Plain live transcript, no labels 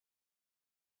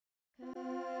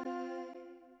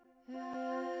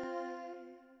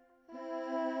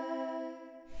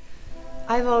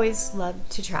I've always loved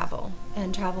to travel,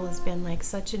 and travel has been like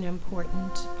such an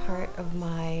important part of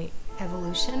my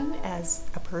evolution as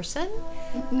a person.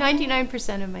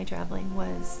 99% of my traveling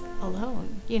was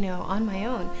alone, on my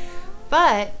own.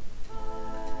 But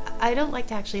I don't like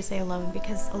to actually say alone,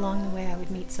 because along the way I would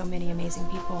meet so many amazing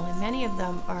people, and many of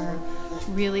them are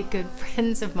really good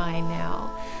friends of mine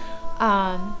now.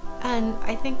 And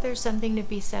I think there's something to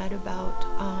be said about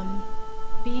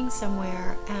being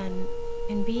somewhere and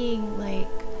being like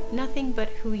nothing but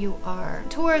who you are.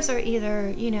 Tours are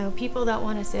either, people that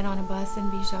want to sit on a bus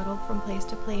and be shuttled from place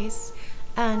to place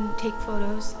and take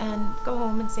photos and go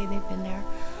home and say they've been there.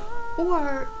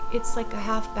 Or it's like a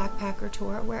half backpacker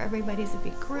tour where everybody's a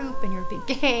big group and you're a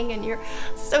big gang and you're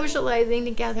socializing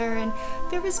together, and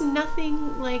there was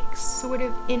nothing like sort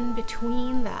of in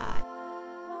between that.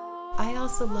 I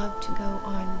also love to go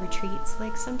on retreats,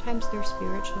 like sometimes they're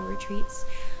spiritual retreats.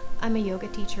 I'm a yoga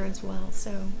teacher as well,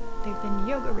 so they've been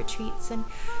yoga retreats, and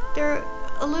they're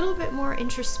a little bit more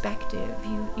introspective.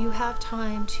 You have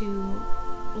time to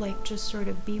like just sort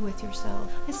of be with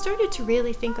yourself. I started to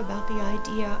really think about the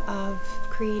idea of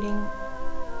creating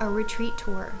a retreat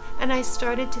tour, and I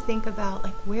started to think about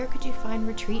like where could you find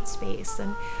retreat space,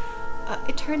 and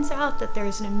it turns out that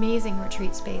there's an amazing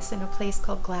retreat space in a place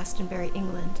called Glastonbury,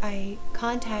 England. I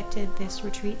contacted this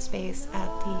retreat space at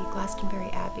the Glastonbury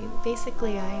Abbey.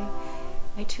 Basically, I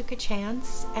took a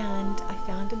chance and I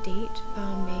found a date,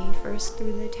 May 1st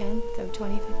through the 10th of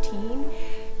 2015,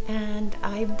 and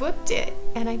I booked it.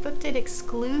 And I booked it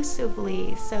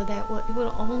exclusively so that it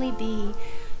will only be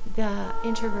the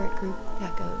introvert group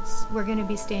that goes. We're going to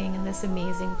be staying in this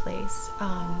amazing place.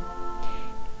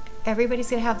 Everybody's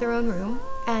going to have their own room,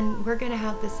 and we're going to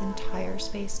have this entire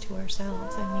space to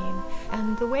ourselves.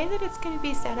 And the way that it's going to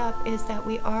be set up is that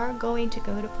we are going to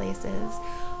go to places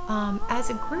as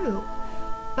a group,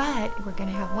 but we're going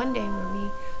to have one day where we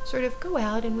sort of go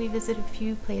out and we visit a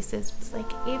few places. It's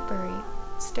like Avebury,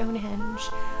 Stonehenge,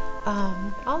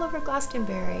 all over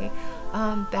Glastonbury,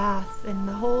 Bath, and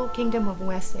the whole Kingdom of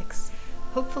Wessex.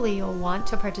 Hopefully you'll want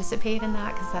to participate in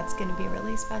that, because that's going to be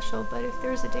really special. But if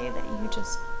there's a day that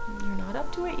you're not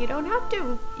up to it, you don't have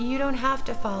to. You don't have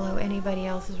to follow anybody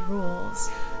else's rules.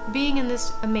 Being in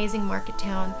this amazing market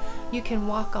town, you can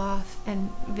walk off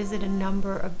and visit a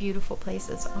number of beautiful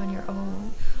places on your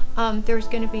own. There's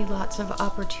going to be lots of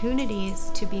opportunities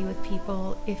to be with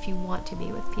people if you want to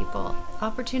be with people.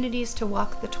 Opportunities to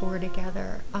walk the tour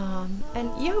together,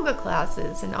 and yoga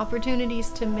classes, and opportunities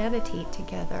to meditate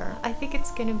together. I think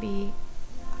it's going to be,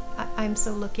 I'm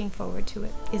so looking forward to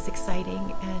it. It's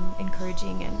exciting and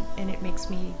encouraging, and it makes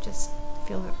me just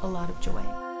feel a lot of joy.